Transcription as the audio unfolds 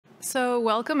So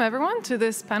welcome everyone to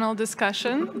this panel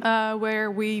discussion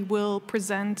where we will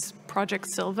present Project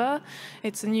Sylva.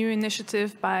 It's a new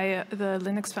initiative by the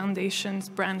Linux Foundation's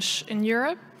branch in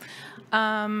Europe.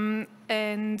 And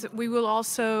we will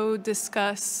also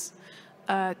discuss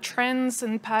trends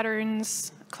and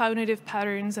patterns, cloud-native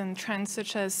patterns and trends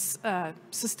such as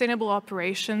sustainable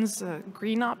operations,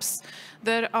 green ops,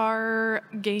 that are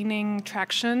gaining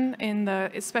traction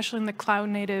especially in the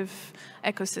cloud-native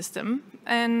ecosystem,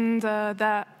 and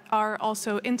that are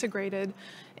also integrated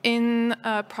in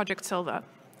Project Sylva.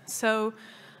 So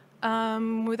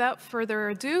without further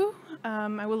ado,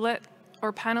 I will let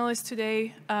our panelists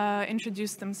today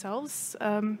introduce themselves.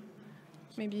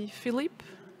 Maybe Philippe?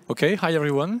 Okay, hi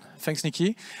everyone. Thanks,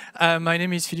 Niki. My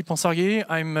name is Philippe Ensarguet.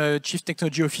 I'm a Chief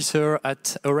Technology Officer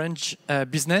at Orange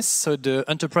Business, so the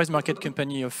enterprise market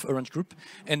company of Orange Group,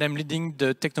 and I'm leading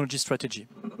the technology strategy.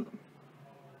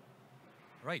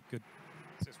 Right, good.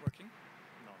 Is this working?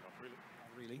 No, not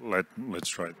really. Let's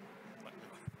try it.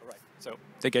 All right, so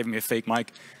they gave me a fake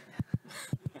mic.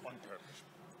 On purpose.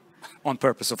 On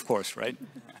purpose, of course, right?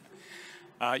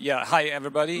 Yeah, hi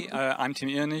everybody. I'm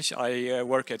Irnich. I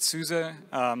work at SUSE.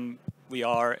 We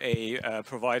are a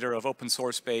provider of open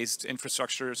source-based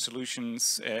infrastructure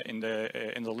solutions in the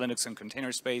Linux and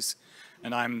container space,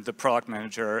 and I'm the product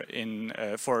manager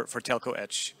for Telco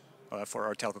Edge for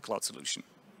our Telco Cloud solution.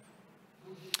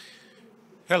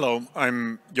 Hello,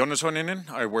 I'm Jonne Soininen.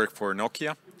 I work for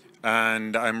Nokia,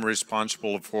 and I'm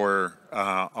responsible for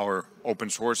our open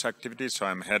source activities. So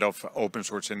I'm head of open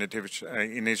source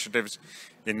initiatives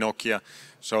in Nokia.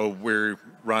 So we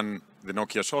run the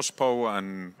Nokia SOSPO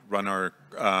and run our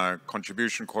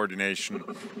contribution coordination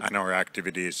and our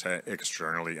activities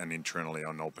externally and internally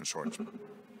on open source.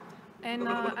 And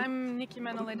I'm Niki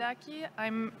Manoledaki.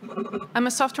 I'm a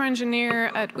software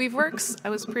engineer at Weaveworks. I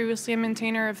was previously a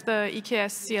maintainer of the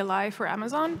EKS CLI for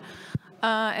Amazon,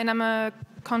 and I'm a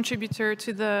contributor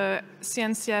to the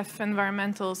CNCF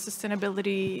Environmental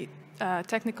Sustainability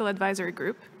Technical Advisory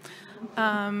Group,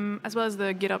 as well as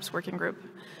the GitOps Working Group.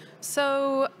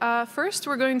 So first,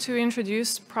 we're going to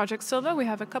introduce Project Sylva. We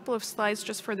have a couple of slides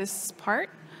just for this part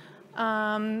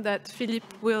that Philippe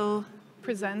will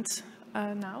present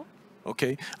now.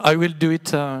 Okay, I will do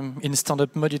it in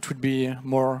stand-up mode. It would be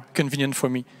more convenient for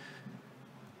me.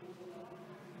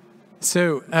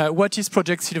 So what is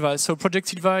Project Sylva? So Project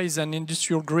Sylva is an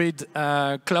industrial-grade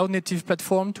cloud-native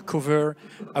platform to cover,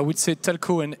 I would say,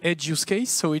 telco and edge use case.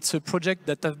 So it's a project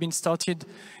that has been started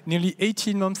nearly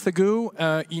 18 months ago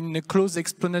in a closed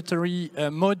explanatory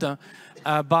mode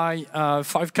by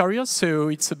 5 carriers. So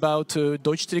it's about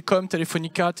Deutsche Telekom,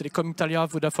 Telefonica, Telecom Italia,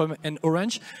 Vodafone, and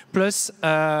Orange, plus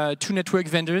 2 network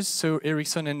vendors, so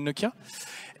Ericsson and Nokia.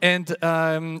 And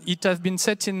it has been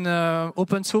set in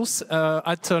open source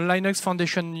at Linux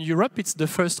Foundation Europe. It's the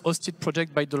first hosted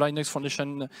project by the Linux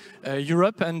Foundation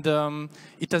Europe, and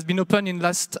it has been open in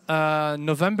last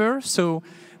November. So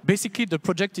basically, the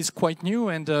project is quite new,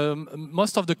 and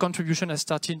most of the contribution has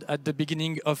started at the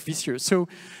beginning of this year. So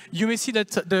you may see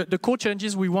that the core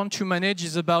challenges we want to manage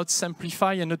is about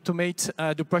simplify and automate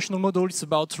the operational model. It's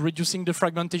about reducing the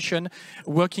fragmentation,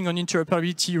 working on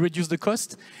interoperability, reduce the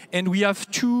cost. And we have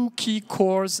 2 key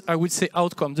cores, I would say,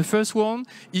 outcomes. The first one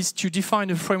is to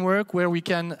define a framework where we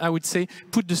can, I would say,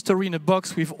 put the story in a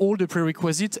box with all the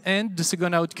prerequisites. And the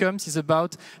second outcome is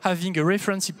about having a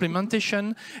reference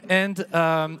implementation and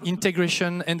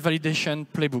integration and validation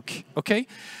playbook. Okay,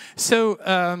 so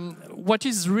what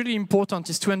is really important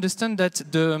is to understand that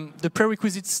the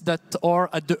prerequisites that are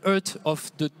at the heart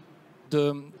of the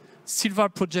Sylva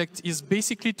project is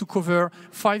basically to cover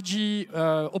 5G,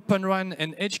 Open RAN,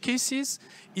 and edge cases.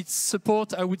 It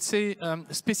supports, I would say,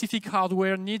 specific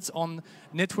hardware needs on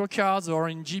network cards or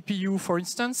in GPU, for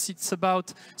instance. It's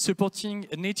about supporting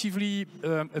natively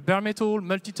bare metal,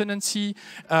 multi-tenancy,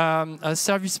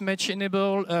 service mesh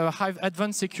enable, high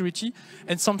advanced security,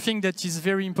 and something that is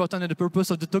very important, and the purpose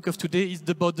of the talk of today is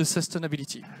about the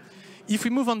sustainability. If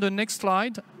we move on the next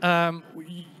slide,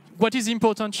 what is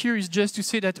important here is just to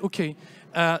say that, okay,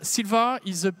 Sylva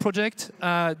is a project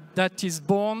that is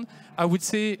born, I would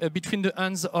say, between the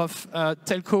hands of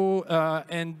telco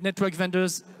and network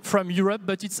vendors from Europe,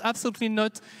 but it's absolutely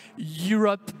not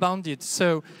Europe-bounded.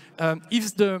 So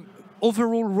if the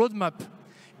overall roadmap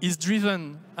is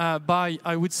driven by,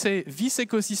 I would say, this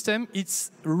ecosystem,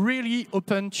 it's really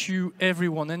open to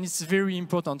everyone, and it's very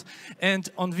important. And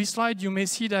on this slide, you may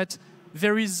see that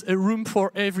there is a room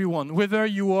for everyone, whether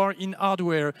you are in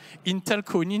hardware, in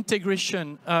telco, in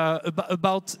integration,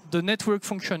 about the network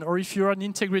function, or if you are an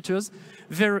integrators,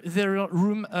 there are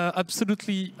room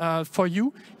absolutely for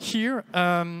you here.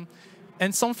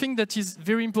 And something that is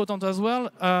very important as well,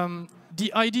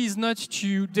 the idea is not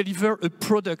to deliver a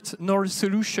product nor a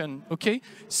solution, okay?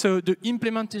 So the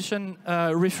implementation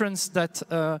reference that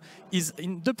is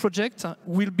in the project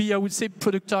will be, I would say,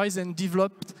 productized and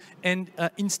developed and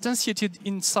instantiated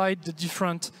inside the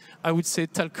different, I would say,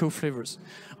 telco flavors.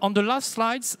 On the last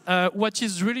slides, what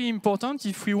is really important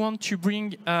if we want to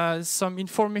bring some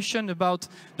information about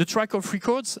the track of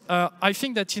records, I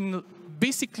think that in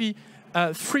basically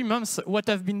 3 months, what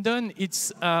have been done,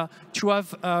 it's to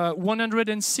have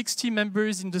 160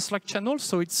 members in the Slack channel,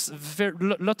 so it's a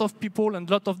lot of people and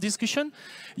a lot of discussion.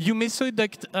 You may say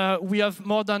that we have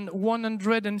more than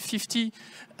 150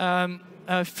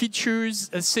 features,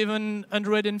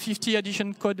 750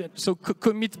 addition code, so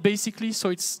commit basically, so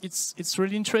it's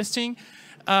really interesting.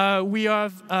 We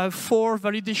have 4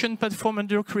 validation platform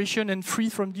under creation and 3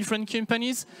 from different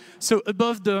companies. So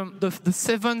above the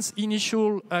 7th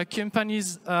initial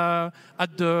companies at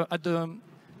the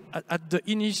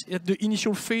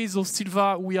initial phase of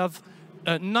Sylva, we have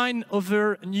 9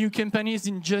 other new companies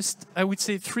in just, I would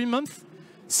say, 3 months.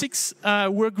 6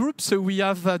 work groups, so we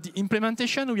have the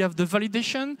implementation, we have the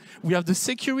validation, we have the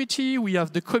security, we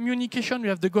have the communication, we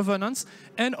have the governance,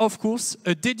 and of course,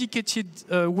 a dedicated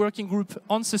working group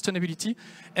on sustainability.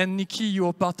 And Niki, you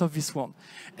are part of this one.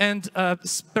 And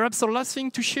perhaps the last thing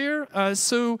to share,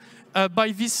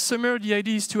 by this summer, the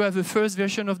idea is to have a first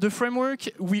version of the framework.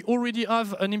 We already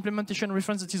have an implementation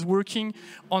reference that is working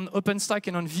on OpenStack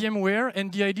and on VMware,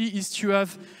 and the idea is to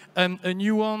have a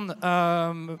new one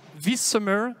this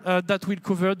summer that will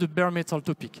cover the bare metal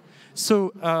topic.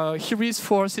 So here is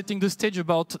for setting the stage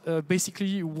about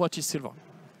basically what is Sylva.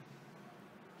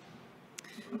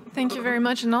 Thank you very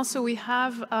much. And also we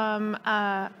have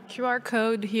a QR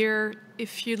code here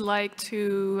if you'd like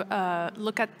to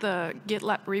look at the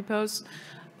GitLab repos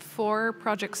for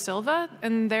Project Sylva.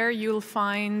 And there you'll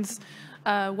find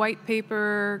a white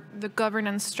paper, the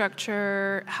governance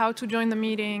structure, how to join the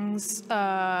meetings,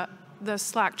 the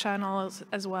Slack channels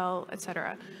as well,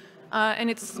 etc. And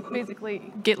it's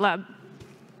basically GitLab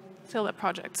Sylva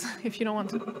projects if you don't want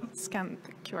to scan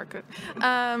the QR code.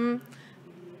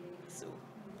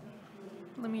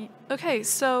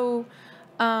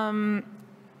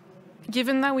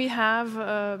 Given that we have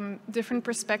different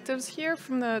perspectives here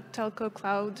from the Telco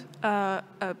Cloud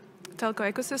telco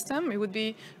ecosystem, it would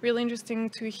be really interesting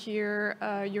to hear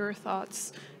your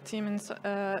thoughts, Tim and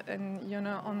Jonne,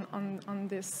 on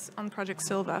this, on Project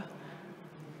Sylva.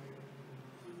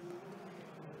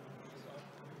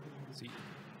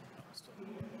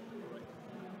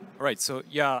 All right, so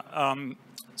yeah,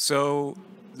 so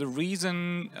the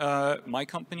reason my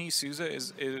company,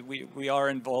 SUSE, we are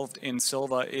involved in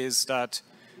Sylva is that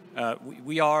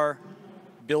we are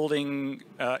building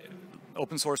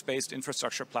open source based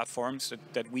infrastructure platforms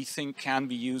that we think can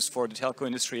be used for the telco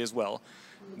industry as well.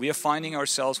 We are finding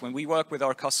ourselves, when we work with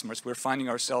our customers, we're finding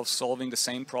ourselves solving the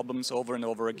same problems over and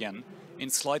over again in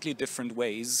slightly different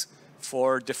ways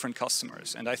for different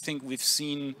customers. And I think we've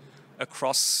seen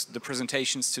across the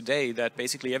presentations today that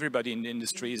basically everybody in the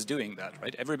industry is doing that,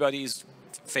 right? Everybody is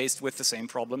faced with the same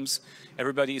problems.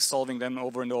 Everybody is solving them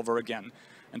over and over again.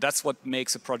 And that's what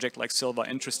makes a project like Sylva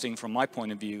interesting from my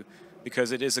point of view,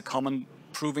 because it is a common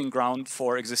proving ground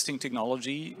for existing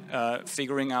technology,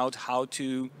 figuring out how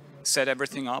to set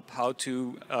everything up, how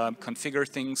to configure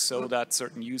things so that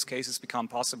certain use cases become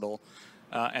possible,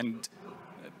 and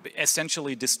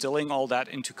essentially distilling all that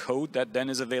into code that then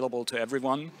is available to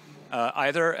everyone.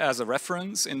 Either as a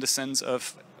reference in the sense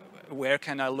of where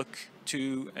can I look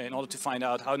to in order to find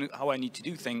out how I need to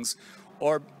do things,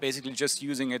 or basically just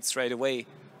using it straight away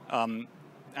and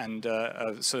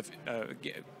sort of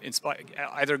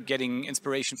either getting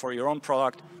inspiration for your own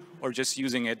product or just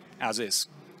using it as is.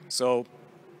 So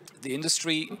the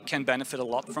industry can benefit a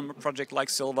lot from a project like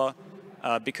Sylva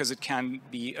because it can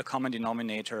be a common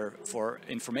denominator for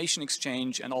information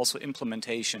exchange and also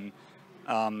implementation,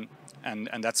 and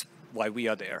that's why we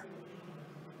are there.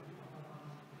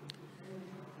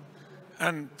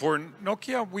 And for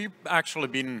Nokia, we've actually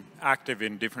been active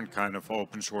in different kind of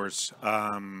open source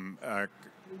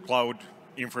cloud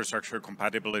infrastructure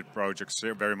compatibility projects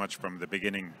very much from the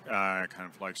beginning, kind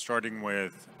of like starting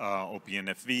with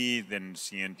OPNFV, then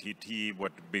CNTT,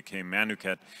 what became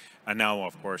Manuket, and now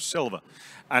of course Sylva.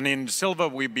 And in Sylva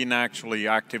we've been actually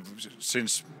active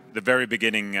since the very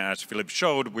beginning. As Philippe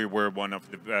showed, we were one of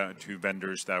the 2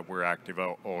 vendors that were active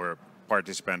or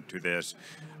participant to this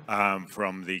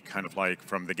from the kind of like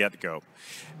from the get-go.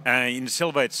 In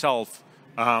Sylva itself,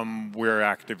 we're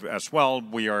active as well.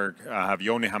 We are have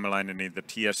Jonne Hämäläinen in the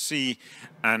TSC,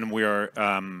 and we are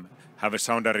have a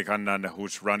Saundari Kannan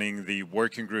who's running the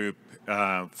working group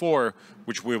 4,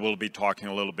 which we will be talking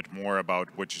a little bit more about,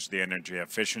 which is the energy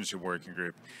efficiency working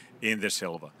group in the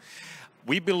Sylva.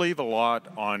 We believe a lot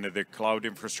on the cloud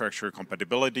infrastructure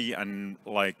compatibility and,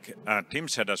 like Tim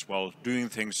said as well, doing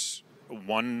things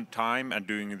one time and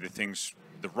doing the things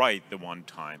the one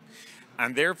time.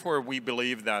 And therefore we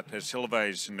believe that Sylva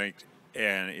is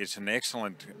an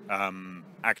excellent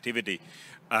activity,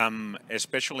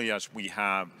 especially as we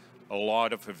have a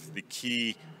lot of the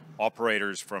key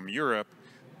operators from Europe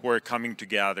who are coming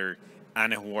together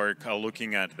and who are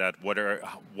looking at that, what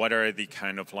are the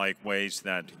kind of like ways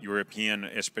that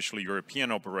especially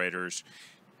European operators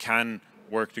can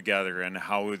work together and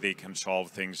how they can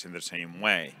solve things in the same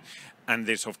way. And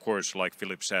this, of course, like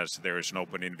Philippe says, there is an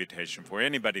open invitation for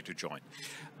anybody to join.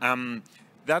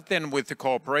 That then, with the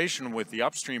cooperation with the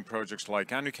upstream projects like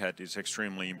Ensarguet, is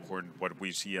extremely important, what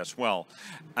we see as well.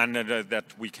 And that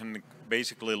we can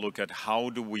basically look at how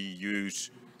do we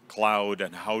use cloud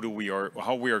and how we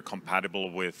are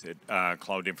compatible with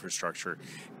cloud infrastructure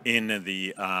in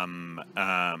the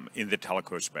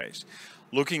telco space.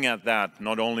 Looking at that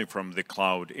not only from the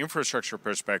cloud infrastructure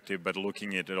perspective, but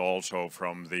looking at it also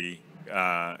from the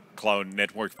cloud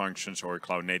network functions or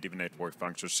cloud native network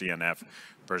functions, CNF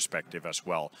perspective as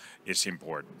well, is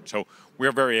important. So we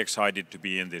are very excited to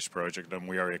be in this project, and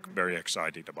we are very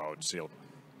excited about Sylva.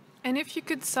 And if you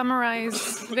could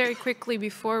summarize very quickly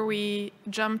before we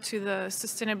jump to the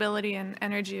sustainability and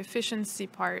energy efficiency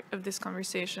part of this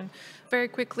conversation, very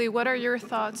quickly, what are your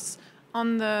thoughts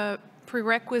on the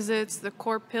prerequisites, the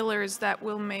core pillars that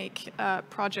will make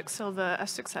Project Sylva a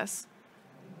success?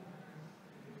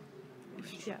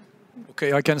 Yeah.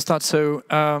 Okay, I can start. So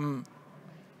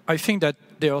I think that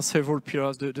there are several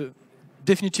pillars.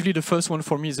 Definitively the first one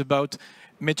for me is about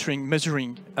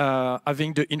measuring,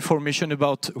 having the information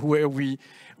about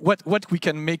what we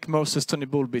can make more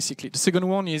sustainable, basically. The second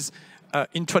one is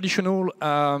in traditional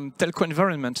telco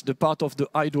environment, the part of the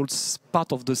idle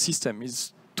part of the system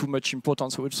is too much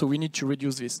important, so we need to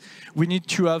reduce this. We need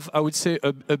to have, I would say,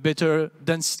 a better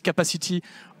capacity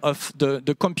of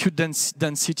the compute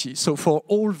density. So for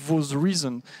all those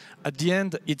reasons, at the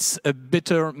end, it's a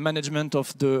better management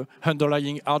of the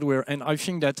underlying hardware. And I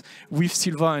think that with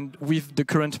Sylva and with the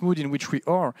current mood in which we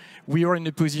are in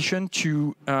a position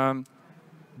to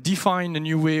define a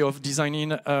new way of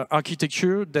designing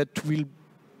architecture that will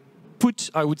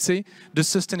put, I would say, the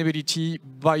sustainability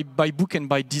by book and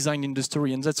by design in the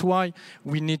story. And that's why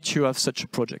we need to have such a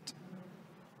project.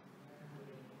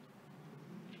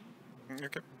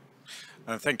 Okay.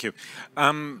 Thank you.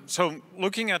 So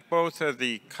looking at both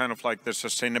the kind of like the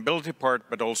sustainability part,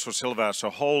 but also Sylva as a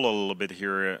whole a little bit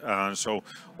here. So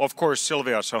of course,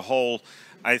 Sylva as a whole,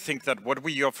 I think that what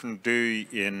we often do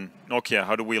in Nokia,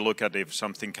 how do we look at if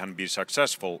something can be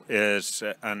successful, is,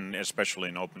 and especially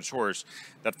in open source,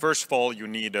 that first of all, you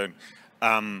need a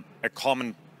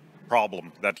common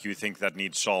problem that you think that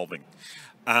needs solving.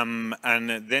 And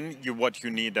then what you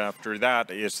need after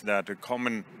that is that a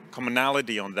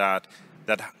commonality on that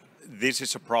this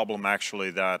is a problem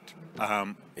actually that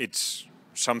it's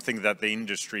something that the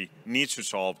industry needs to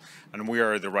solve, and we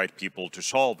are the right people to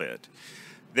solve it.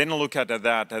 Then look at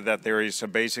that there is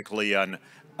basically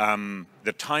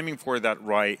the timing for that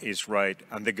is right,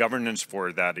 and the governance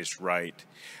for that is right.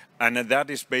 And that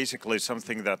is basically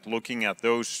something that looking at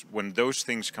those, when those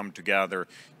things come together,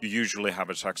 you usually have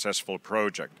a successful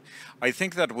project. I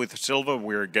think that with Sylva,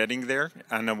 we're getting there,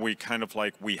 and we kind of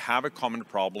like, we have a common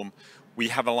problem. We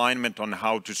have alignment on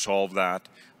how to solve that.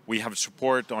 We have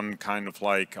support on kind of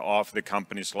like of the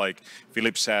companies, like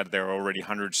Philippe said, there are already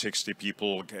 160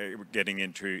 people getting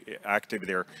into active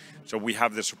there. So we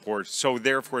have the support. So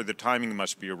therefore the timing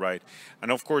must be right.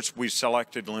 And of course we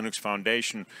selected Linux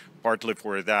Foundation partly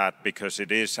for that, because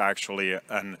it is actually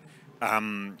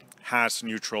has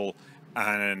neutral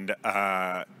and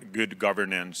good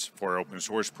governance for open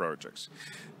source projects.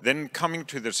 Then coming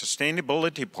to the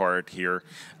sustainability part here,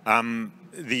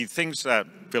 the things that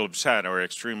Philippe said are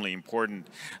extremely important.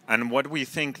 And what we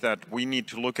think that we need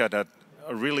to look at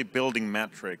really building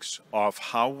metrics of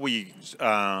how we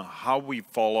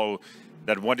follow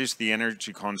that, what is the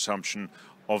energy consumption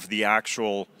of the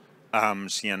actual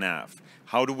CNF.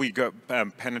 How do we go,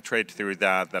 penetrate through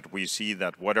that we see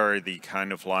that what are the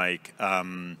kind of like,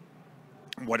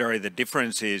 what are the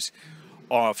differences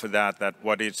of that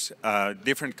what is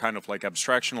different kind of like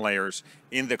abstraction layers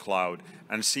in the cloud,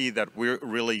 and see that we're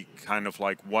really kind of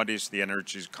like what is the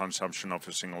energy consumption of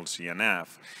a single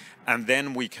CNF. And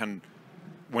then we can,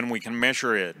 when we can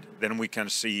measure it, then we can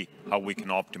see how we can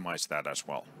optimize that as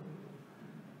well.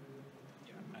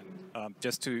 Yeah, and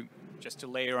just to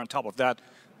layer on top of that,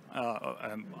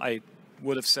 I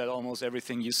would have said almost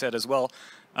everything you said as well,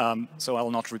 so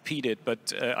I'll not repeat it.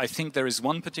 But I think there is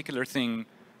one particular thing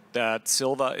that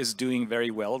Sylva is doing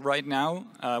very well right now,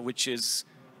 which is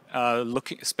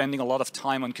spending a lot of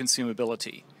time on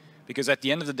consumability. Because at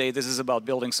the end of the day, this is about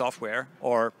building software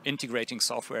or integrating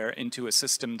software into a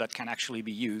system that can actually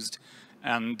be used.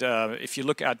 And if you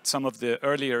look at some of the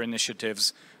earlier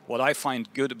initiatives, what I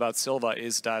find good about Sylva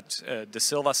is that the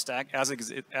Sylva stack, as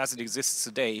it exists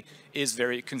today, is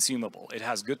very consumable. It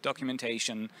has good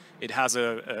documentation. It has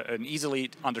an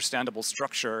easily understandable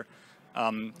structure.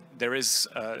 There is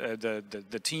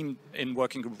the team in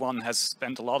Working Group 1 has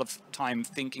spent a lot of time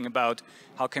thinking about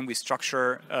how can we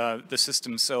structure the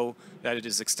system so that it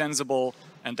is extensible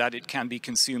and that it can be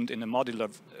consumed in a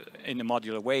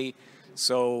modular way.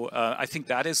 So I think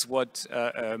that is what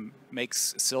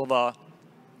makes Sylva,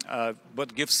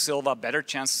 what gives Sylva better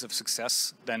chances of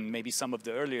success than maybe some of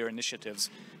the earlier initiatives,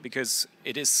 because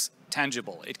it is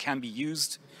tangible, it can be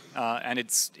used, and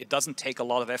it doesn't take a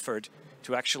lot of effort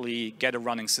to actually get a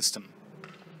running system.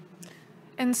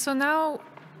 And so now,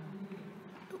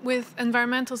 with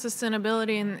environmental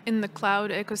sustainability in the cloud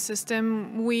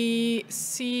ecosystem, we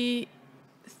see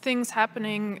things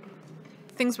happening.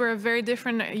 Things were very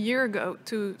different a year ago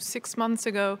to 6 months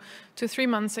ago to 3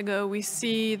 months ago. We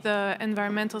see the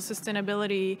environmental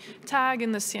sustainability tag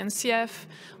in the CNCF.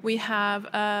 We have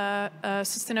a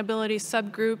sustainability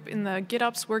subgroup in the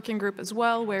GitOps working group as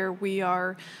well, where we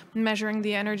are measuring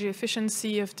the energy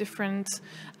efficiency of different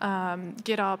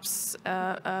GitOps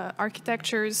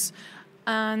architectures.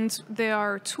 And there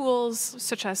are tools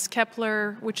such as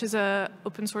Kepler, which is an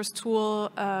open source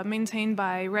tool maintained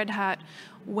by Red Hat,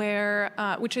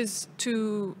 which is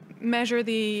to measure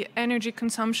the energy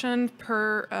consumption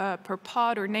per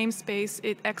pod or namespace.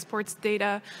 It exports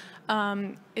data.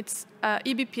 It's an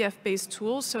eBPF-based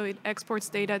tool, so it exports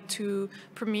data to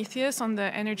Prometheus on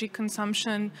the energy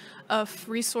consumption of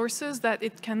resources that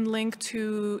it can link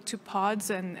to pods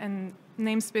and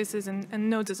namespaces and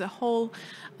nodes as a whole.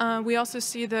 We also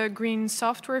see the Green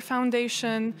Software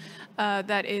Foundation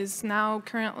that is now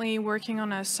currently working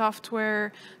on a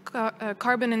software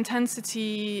carbon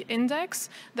intensity index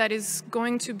that is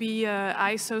going to be an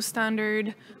ISO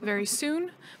standard very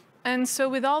soon. And so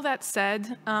with all that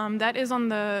said, that is on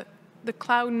the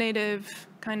cloud native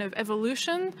kind of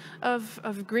evolution of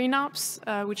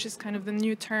GreenOps, which is kind of the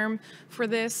new term for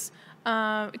this.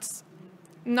 It's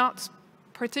not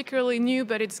particularly new,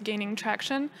 but it's gaining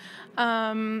traction.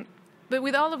 But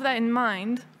with all of that in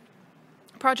mind,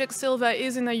 Project Sylva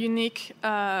is in a unique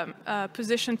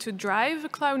position to drive a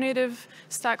cloud-native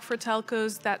stack for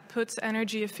telcos that puts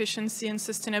energy efficiency and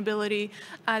sustainability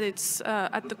at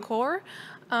the core.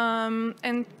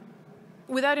 And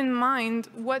with that in mind,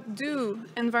 what do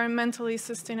environmentally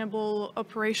sustainable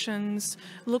operations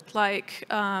look like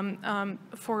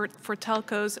for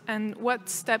telcos, and what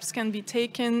steps can be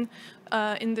taken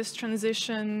in this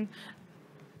transition,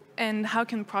 and how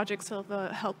can Project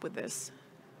Sylva help with this?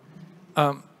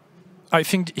 I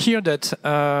think here that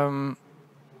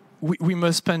we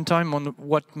must spend time on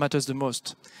what matters the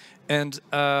most. And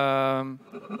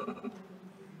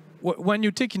when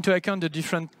you take into account the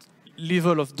different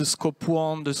level of the scope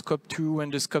 1, the scope 2,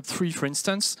 and the scope 3, for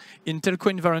instance, in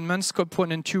telco environment, scope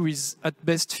 1 and 2 is at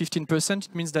best 15%.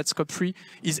 It means that scope 3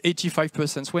 is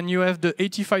 85%. When you have the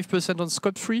 85% on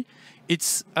scope 3,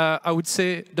 it's, I would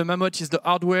say, the mammoth is the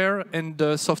hardware and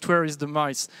the software is the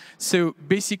mice. So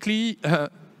basically,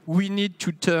 we need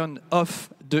to turn off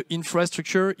the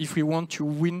infrastructure if we want to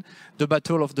win the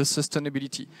battle of the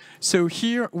sustainability. So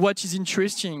here, what is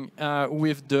interesting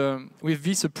with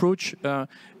this approach,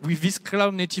 with this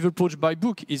cloud-native approach by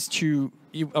book, is to,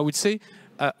 I would say,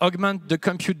 augment the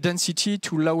compute density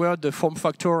to lower the form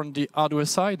factor on the hardware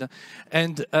side.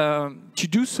 And to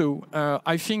do so,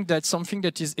 I think that something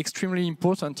that is extremely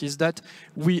important is that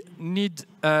we need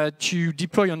to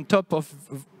deploy on top of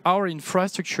our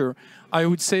infrastructure, I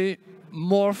would say,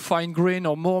 more fine-grained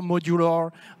or more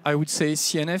modular, I would say,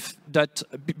 CNF. That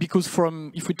because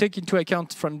if we take into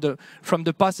account from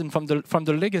the past and from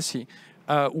the legacy,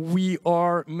 we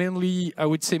are mainly, I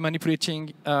would say,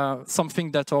 manipulating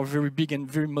something that are very big and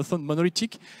very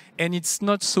monolithic, and it's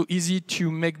not so easy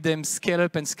to make them scale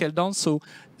up and scale down. So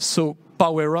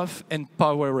power off and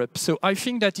power up. So I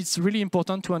think that it's really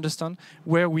important to understand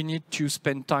where we need to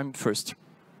spend time first.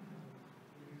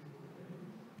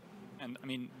 And I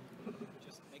mean,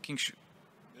 just making sure.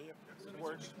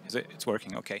 It's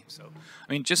working, okay. So,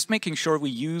 I mean, just making sure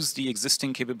we use the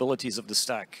existing capabilities of the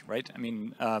stack, right? I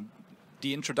mean,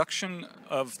 the introduction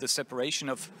of the separation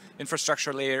of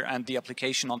infrastructure layer and the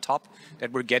application on top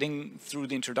that we're getting through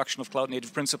the introduction of cloud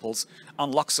native principles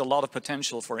unlocks a lot of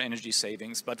potential for energy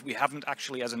savings, but we haven't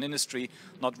actually as an industry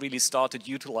not really started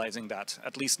utilizing that,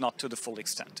 at least not to the full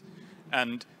extent.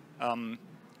 And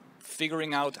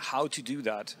figuring out how to do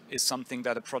that is something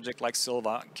that a project like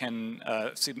Sylva can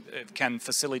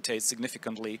facilitate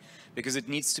significantly, because it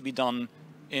needs to be done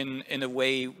in a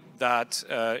way that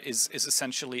is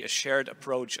essentially a shared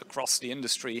approach across the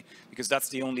industry, because that's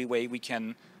the only way we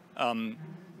can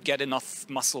get enough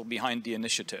muscle behind the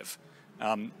initiative.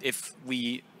 If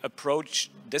we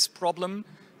approach this problem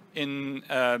in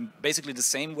basically the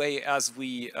same way as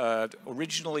we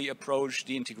originally approached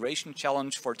the integration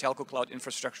challenge for telco cloud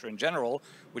infrastructure in general,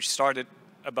 which started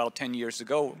about 10 years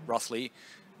ago, roughly,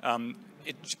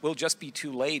 it will just be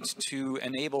too late to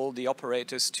enable the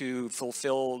operators to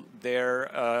fulfill their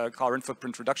carbon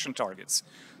footprint reduction targets.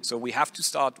 So we have to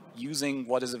start using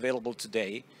what is available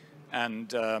today,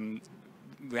 and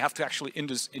we have to actually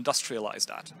industrialize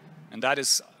that. And that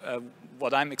is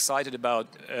what I'm excited about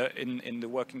in the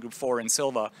working group 4 in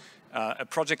Sylva. A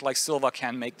project like Sylva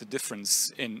can make the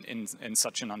difference in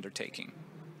such an undertaking.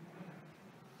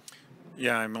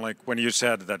 Yeah, I mean, like when you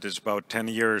said that it's about 10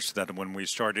 years that when we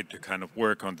started to kind of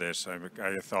work on this,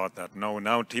 I thought that no,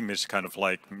 now Tim is kind of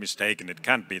like mistaken. It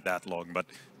can't be that long, but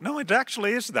no, it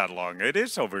actually is that long. It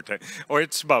is over 10, or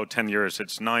it's about 10 years.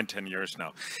 It's 9-10 years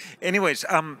now. Anyways,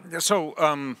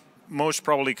 most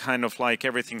probably kind of like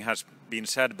everything has been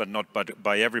said, but not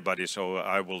by everybody, so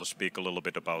I will speak a little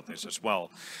bit about this as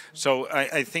well. So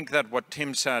I think that what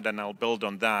Tim said, and I'll build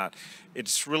on that,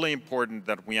 it's really important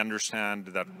that we understand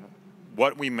that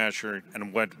what we measure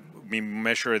and what we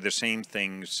measure the same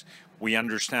things. We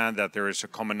understand that there is a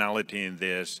commonality in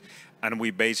this, and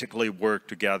we basically work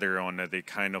together on the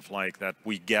kind of like that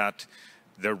we get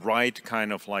the right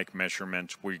kind of like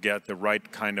measurements, we get the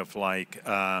right kind of like,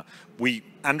 we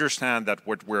understand that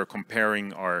what we're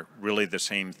comparing are really the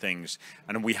same things,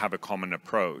 and we have a common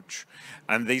approach.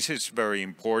 And this is very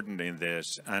important in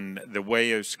this, and the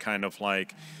way is kind of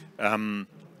like, and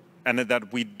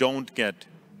that we don't get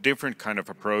different kind of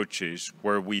approaches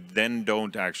where we then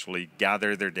don't actually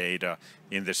gather their data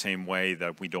in the same way,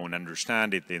 that we don't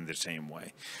understand it in the same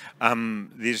way.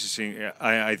 This is,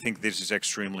 I think this is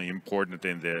extremely important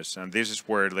in this, and this is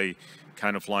where they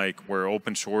kind of like where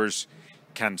open source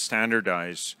can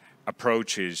standardize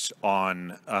approaches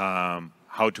on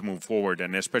how to move forward,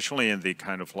 and especially in the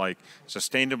kind of like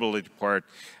sustainability part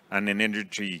and in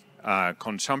energy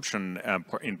consumption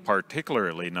in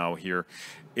particularly now here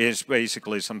is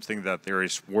basically something that there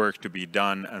is work to be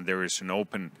done, and there is an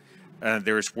open,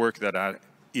 there is work that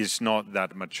is not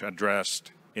that much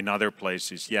addressed in other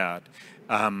places yet,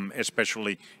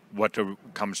 especially what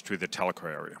comes to the telco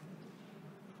area.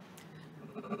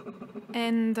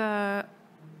 And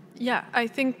yeah, I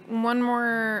think one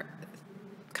more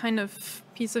kind of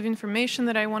piece of information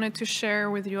that I wanted to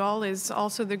share with you all is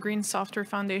also the Green Software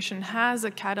Foundation has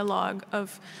a catalog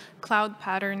of cloud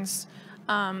patterns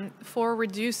for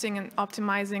reducing and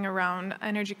optimizing around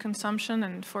energy consumption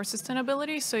and for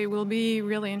sustainability. So it will be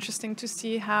really interesting to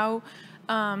see how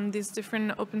these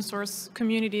different open source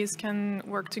communities can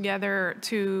work together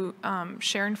to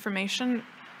share information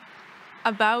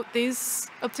about these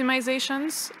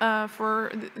optimizations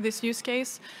for this use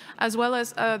case, as well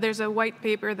as there's a white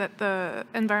paper that the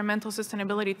Environmental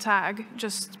Sustainability Tag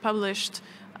just published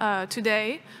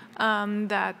today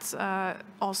that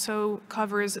also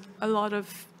covers a lot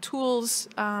of tools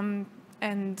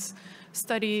and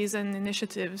studies and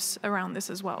initiatives around this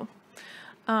as well.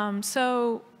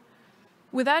 So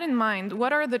with that in mind,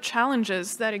 what are the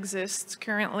challenges that exist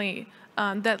currently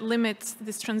that limit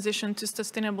this transition to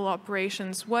sustainable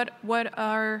operations? What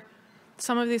are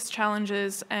some of these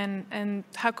challenges, and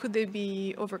how could they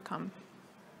be overcome?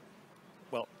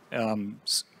 Well,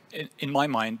 in my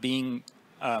mind, being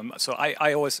so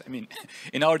I always, I mean,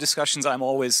 in our discussions, I'm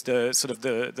always the sort of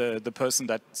the person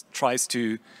that tries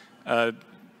to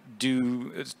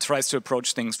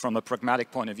approach things from a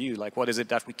pragmatic point of view, like what is it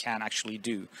that we can actually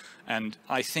do. And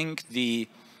I think the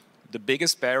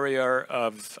biggest barrier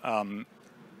of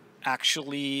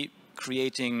actually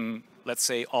creating, let's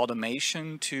say,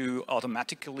 automation to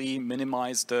automatically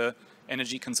minimize the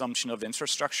energy consumption of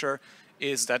infrastructure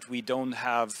is that we don't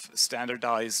have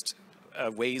standardized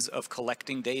ways of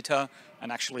collecting data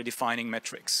and actually defining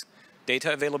metrics.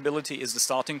 Data availability is the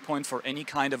starting point for any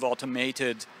kind of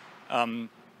automated,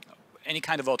 any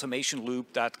kind of automation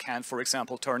loop that can, for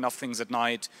example, turn off things at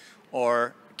night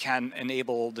or can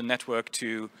enable the network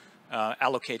to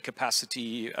allocate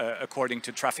capacity according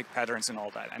to traffic patterns and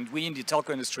all that. And we in the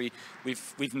telco industry,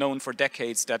 we've known for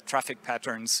decades that traffic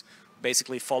patterns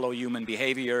basically follow human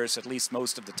behaviors, at least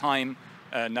most of the time.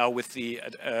 Now with the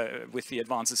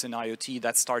advances in IoT,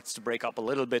 that starts to break up a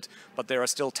little bit, but there are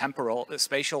still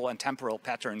spatial and temporal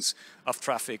patterns of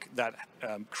traffic that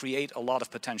create a lot of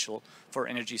potential for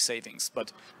energy savings.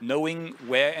 But knowing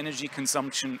where energy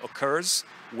consumption occurs,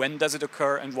 when does it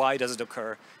occur, and why does it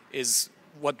occur, is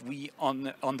what we,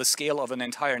 on the scale of an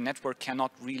entire network,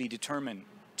 cannot really determine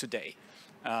today,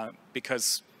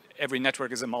 because every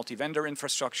network is a multi-vendor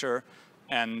infrastructure,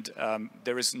 and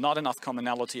there is not enough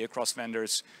commonality across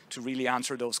vendors to really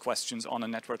answer those questions on a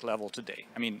network level today.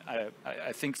 I mean,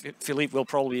 I think Philippe will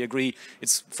probably agree.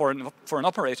 It's for an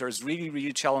operator, it's really,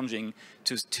 really challenging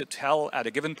to tell at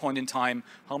a given point in time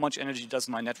how much energy does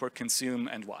my network consume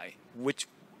and why.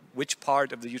 Which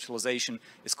part of the utilization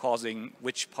is causing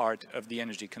which part of the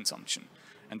energy consumption.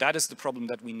 And that is the problem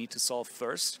that we need to solve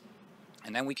first.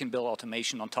 And then we can build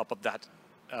automation on top of that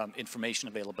information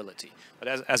availability. But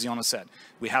as Jonne said,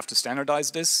 we have to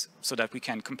standardize this so that we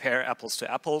can compare apples to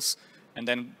apples. And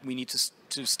then we need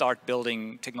to start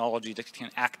building technology that can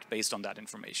act based on that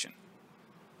information.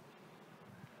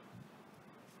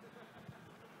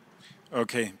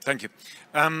 Okay, thank you.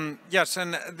 Yes,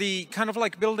 and the kind of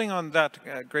like building on that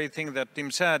great thing that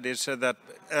Tim said is that,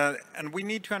 and we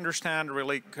need to understand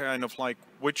really kind of like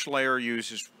which layer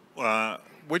uses,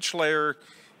 which layer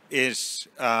is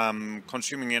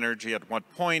consuming energy at what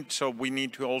point. So we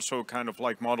need to also kind of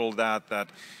like model that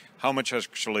how much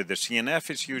actually the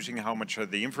CNF is using, how much of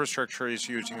the infrastructure is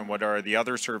using, and what are the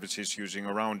other services using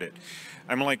around it.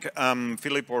 I'm like,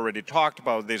 Philippe already talked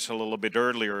about this a little bit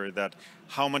earlier, that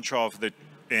how much of the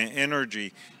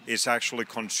energy is actually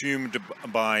consumed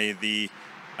by the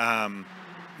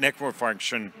network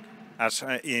function as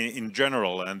in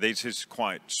general, and this is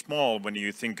quite small when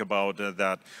you think about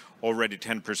that already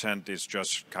 10% is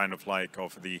just kind of like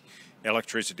of the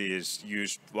electricity is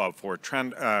used for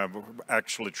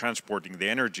actually transporting the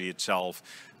energy itself.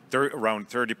 Around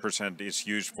 30% is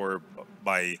used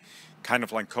by kind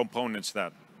of like components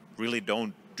that really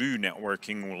don't do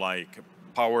networking, like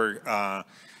power,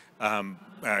 kind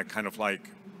of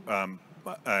like kind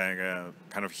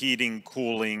of heating,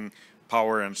 cooling,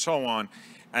 power, and so on.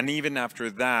 And even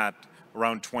after that,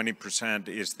 around 20%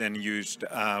 is then used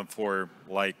for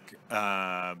like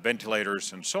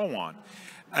ventilators and so on.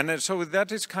 And so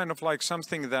that is kind of like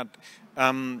something that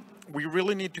we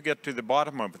really need to get to the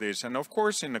bottom of this. And of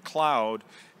course, in the cloud,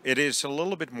 it is a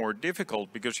little bit more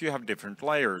difficult because you have different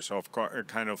layers of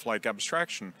kind of like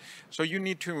abstraction. So you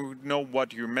need to know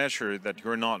what you measure, that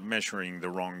you're not measuring the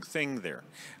wrong thing there.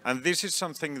 And this is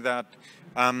something that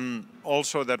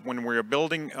also that when we're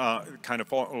building kind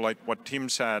of like what Tim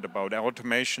said about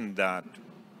automation that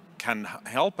can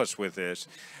help us with this.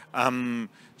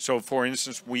 So for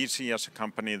instance, we see as a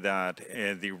company that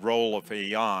the role of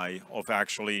AI, of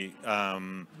actually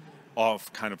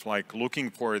of kind of like looking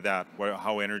for that,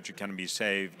 how energy can be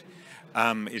saved,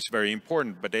 is very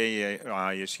important, but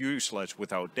AI is useless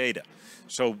without data.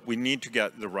 So we need to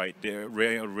get the right,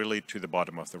 really to the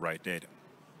bottom of the right data.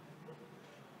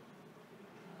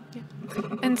 Yeah.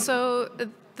 And so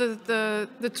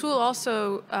the tool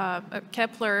also,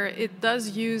 Kepler, it does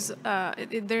use,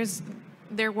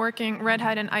 they're working, Red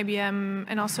Hat and IBM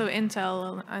and also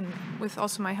Intel, and with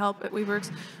also my help at Weaveworks,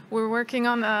 we're working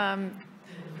on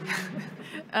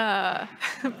a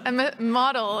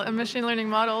model, a machine learning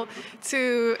model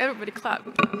to, everybody clap,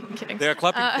 I'm kidding. They're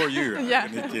clapping for you. Yeah.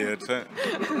 Niki,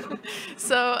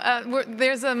 so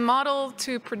there's a model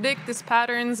to predict these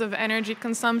patterns of energy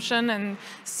consumption and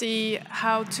see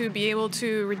how to be able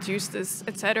to reduce this,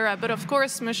 etc. But of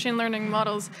course, machine learning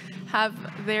models have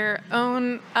their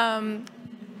own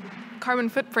carbon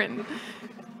footprint.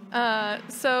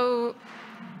 So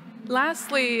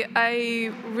lastly,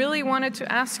 I really wanted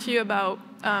to ask you about,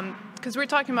 because we're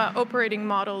talking about operating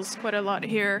models quite a lot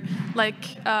here, like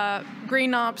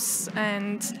GreenOps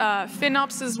and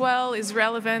FinOps as well is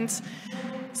relevant,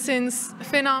 since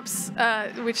FinOps,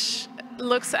 which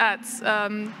looks at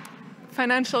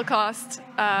financial cost,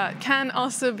 can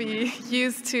also be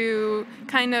used to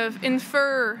kind of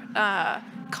infer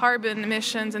carbon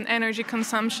emissions and energy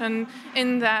consumption,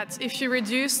 in that if you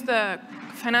reduce the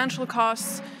financial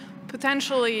costs,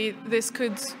 potentially this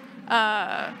could,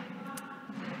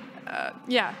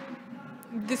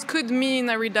 this could mean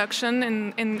a reduction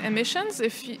in emissions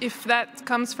if that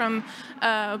comes from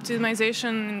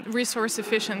optimization, resource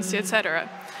efficiency, etc.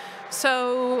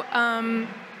 So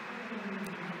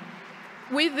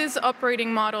with these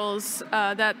operating models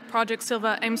that Project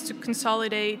Sylva aims to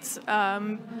consolidate,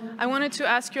 I wanted to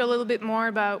ask you a little bit more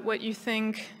about what you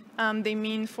think they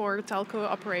mean for telco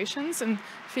operations. And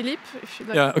Philippe, if you'd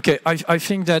like. Yeah, okay. I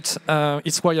think that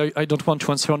it's why I don't want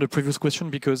to answer on the previous question,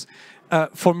 because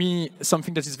for me,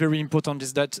 something that is very important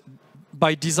is that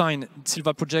by design,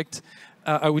 Sylva project,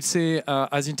 I would say,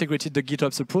 has integrated the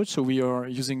GitOps approach. So we are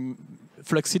using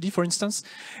Fluxcd, for instance.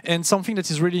 And something that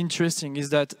is really interesting is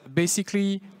that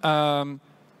basically, I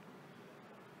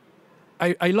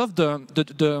love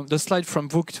the slide from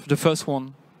Vuk, the first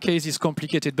one. Case is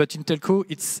complicated, but in telco,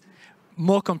 it's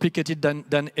more complicated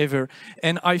than ever.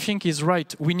 And I think he's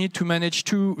right. We need to manage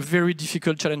two very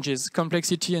difficult challenges,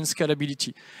 complexity and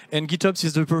scalability. And GitOps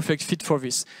is the perfect fit for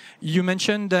this. You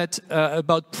mentioned that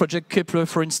about Project Kepler,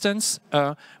 for instance,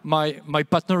 my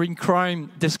partner in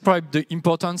crime described the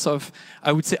importance of,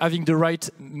 I would say, having the right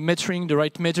metering, the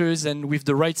right measures, and with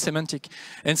the right semantic.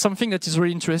 And something that is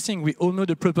really interesting, we all know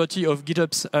the property of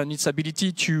GitOps and its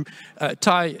ability to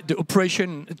tie the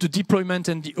operation, the deployment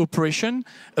and the operation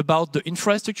about the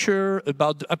infrastructure,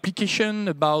 about the application,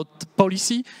 about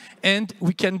policy, and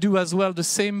we can do as well the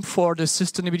same for the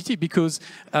sustainability, because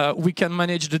we can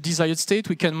manage the desired state,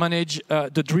 we can manage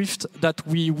the drift that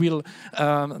we will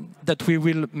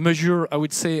measure, I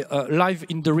would say, live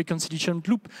in the reconciliation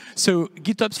loop. So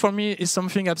GitOps for me is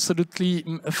something absolutely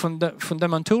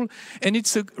fundamental, and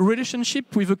it's a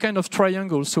relationship with a kind of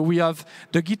triangle. So we have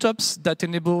the GitOps that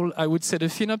enable, I would say, the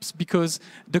FinOps, because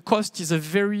the cost is a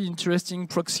very interesting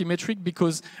proxy metric,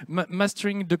 because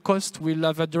mastering the cost will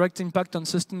have a direct impact on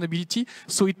sustainability.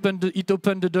 So it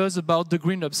opened the doors about the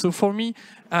GreenOps. So for me,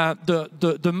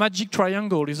 the magic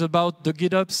triangle is about the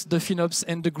GitOps, the FinOps,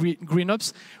 and the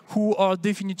GreenOps, who are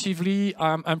definitively,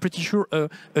 I'm pretty sure, a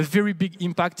very big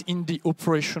impact in the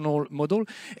operational model.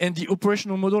 And the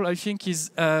operational model, I think,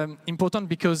 is important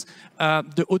because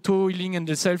the auto-healing and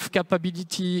the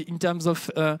self-capability in terms of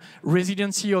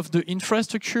resiliency of the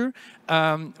infrastructure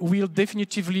will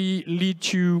definitively lead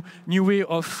to new way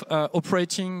of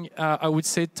operating, I would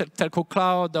say, Telco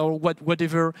Cloud or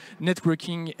whatever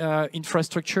networking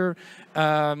infrastructure.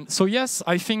 So yes,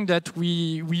 I think that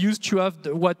we used to have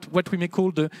what we may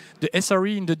call the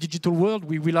SRE in the digital world.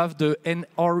 We will have the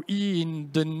NRE in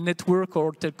the network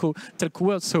or telco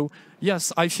world. So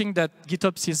yes, I think that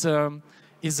GitOps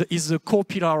is a core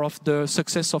pillar of the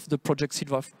success of the Project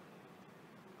Sylva.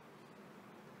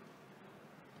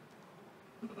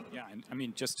 Yeah, I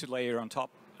mean, just to layer on top,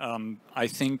 I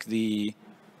think the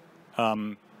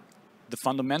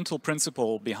fundamental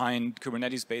principle behind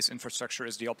Kubernetes-based infrastructure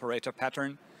is the operator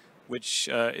pattern, which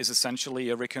is essentially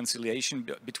a reconciliation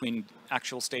between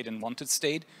actual state and wanted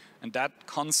state. And that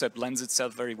concept lends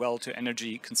itself very well to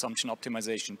energy consumption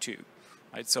optimization too.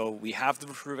 Right? So we have the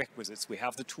prerequisites, we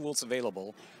have the tools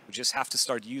available, we just have to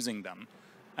start using them.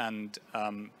 And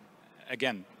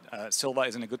again, Sylva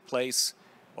is in a good place,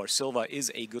 or Sylva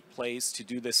is a good place to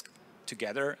do this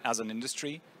together as an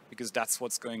industry, because that's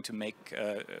what's going to make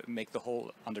the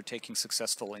whole undertaking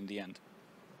successful in the end.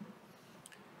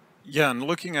 Yeah, and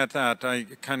looking at that, I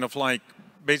kind of like,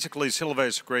 basically Sylva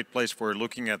is a great place for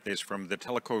looking at this from the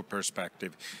telco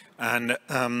perspective, and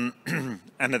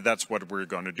that's what we're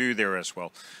going to do there as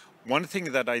well. One thing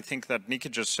that I think that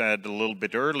Niki just said a little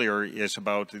bit earlier is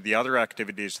about the other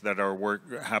activities that are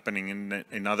happening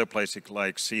in other places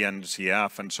like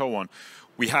CNCF and so on.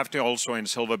 We have to also in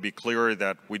Sylva be clear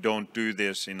that we don't do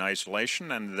this in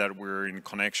isolation, and that we're in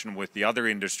connection with the other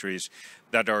industries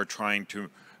that are trying to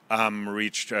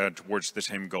reach towards the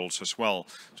same goals as well.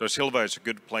 So Sylva is a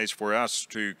good place for us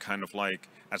to kind of like,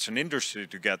 as an industry,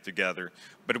 to get together.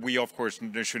 But we, of course,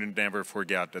 shouldn't never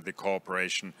forget the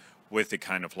cooperation with the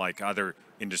kind of like other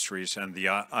industries and the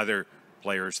other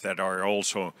players that are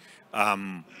also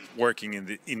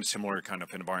working in similar kind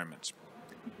of environments.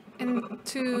 And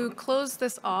to close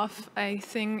this off, I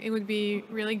think it would be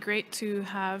really great to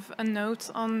have a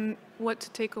note on what to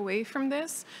take away from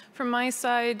this. From my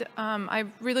side, I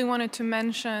really wanted to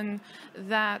mention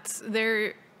that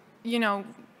there, you know,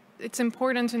 it's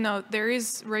important to note there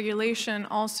is regulation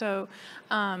also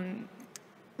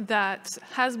that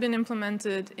has been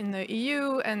implemented in the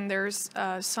EU, and there's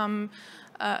some,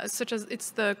 such as it's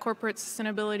the Corporate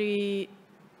Sustainability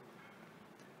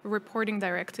Reporting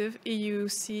Directive, EU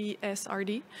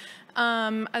CSRD,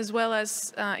 as well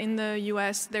as in the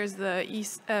US, there's the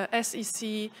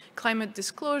SEC Climate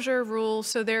Disclosure Rule.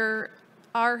 So there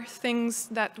are things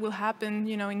that will happen,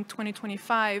 you know, in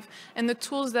 2025, and the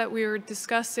tools that we were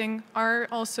discussing are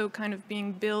also kind of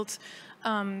being built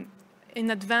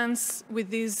in advance with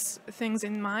these things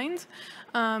in mind,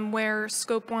 where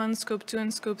Scope 1, Scope 2,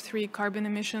 and Scope 3 carbon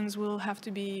emissions will have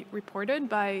to be reported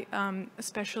by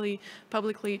especially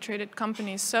publicly traded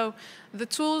companies. So the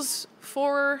tools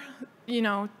for,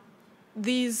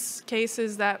 these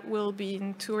cases that will be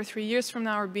in 2 or 3 years from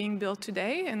now are being built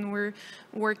today, and we're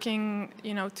working,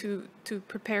 to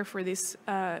prepare for these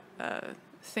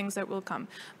things that will come.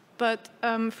 But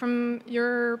from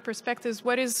your perspectives,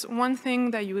 what is one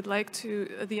thing that you would like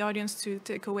the audience to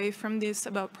take away from this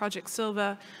about Project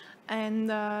Sylva and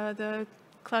the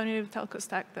cloud-native telco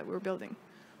stack that we're building?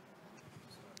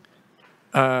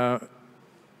 2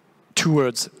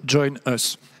 words: join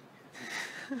us.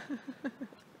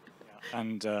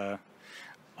 And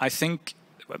I think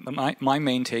my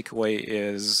main takeaway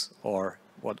is, or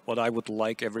what I would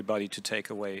like everybody to take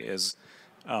away is,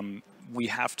 we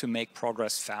have to make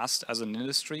progress fast as an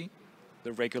industry.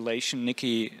 The regulation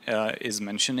Niki is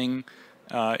mentioning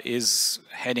is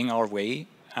heading our way,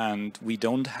 and we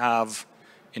don't have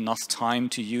enough time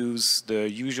to use the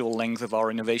usual length of our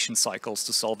innovation cycles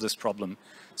to solve this problem.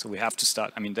 So we have to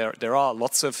start. I mean, there are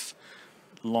lots of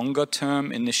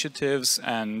longer-term initiatives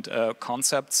and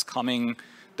concepts coming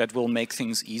that will make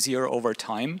things easier over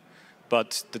time.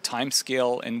 But the time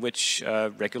scale in which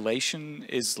regulation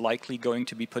is likely going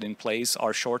to be put in place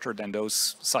are shorter than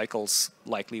those cycles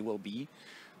likely will be.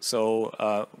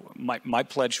 So my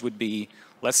pledge would be,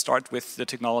 let's start with the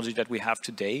technology that we have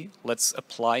today. Let's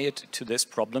apply it to this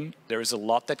problem. There is a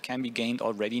lot that can be gained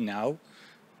already now,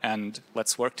 and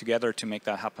let's work together to make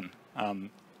that happen.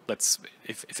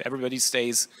 If everybody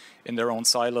stays in their own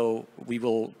silo, we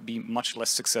will be much less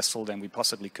successful than we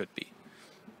possibly could be.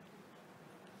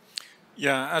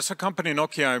 Yeah, as a company,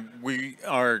 Nokia, we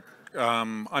are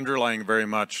underlying very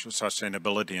much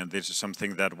sustainability, and this is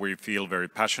something that we feel very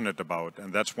passionate about,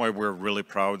 and that's why we're really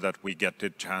proud that we get the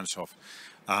chance of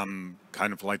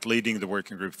kind of like leading the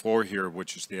working group 4 here,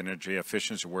 which is the energy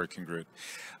efficiency working group.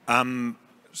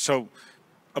 So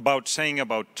about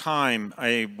time,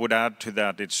 I would add to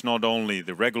that, it's not only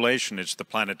the regulation, it's the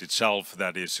planet itself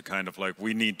that is kind of like,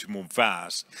 we need to move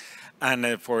fast.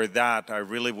 And for that, I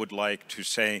really would like to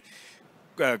say,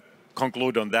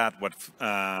 conclude on that, what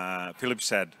Philippe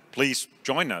said. Please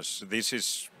join us. This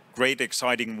is great,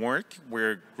 exciting work.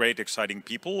 We're great, exciting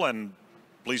people, and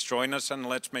please join us and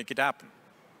let's make it happen.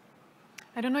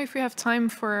 I don't know if we have time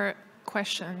for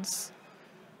questions.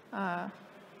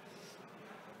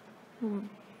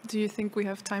 Do you think we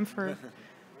have time for...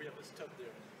 We have to stop there.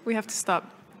 We have to stop.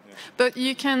 Yeah. But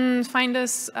you can find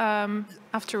us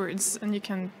afterwards, and you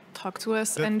can talk to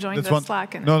us and join the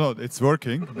Slack. And no, it's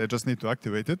working. They just need to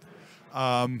activate it.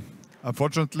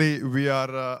 Unfortunately, we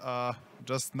are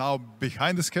just now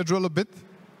behind the schedule a bit.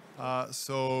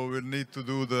 So we'll need to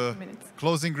do the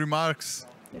closing remarks,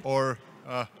 or...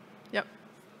 Yep.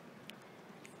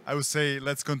 I would say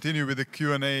let's continue with the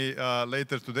Q&A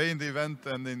later today in the event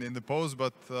and in the post,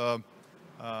 but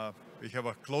we have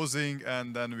a closing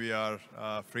and then we are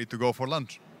free to go for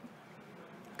lunch.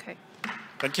 Okay.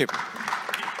 Thank you.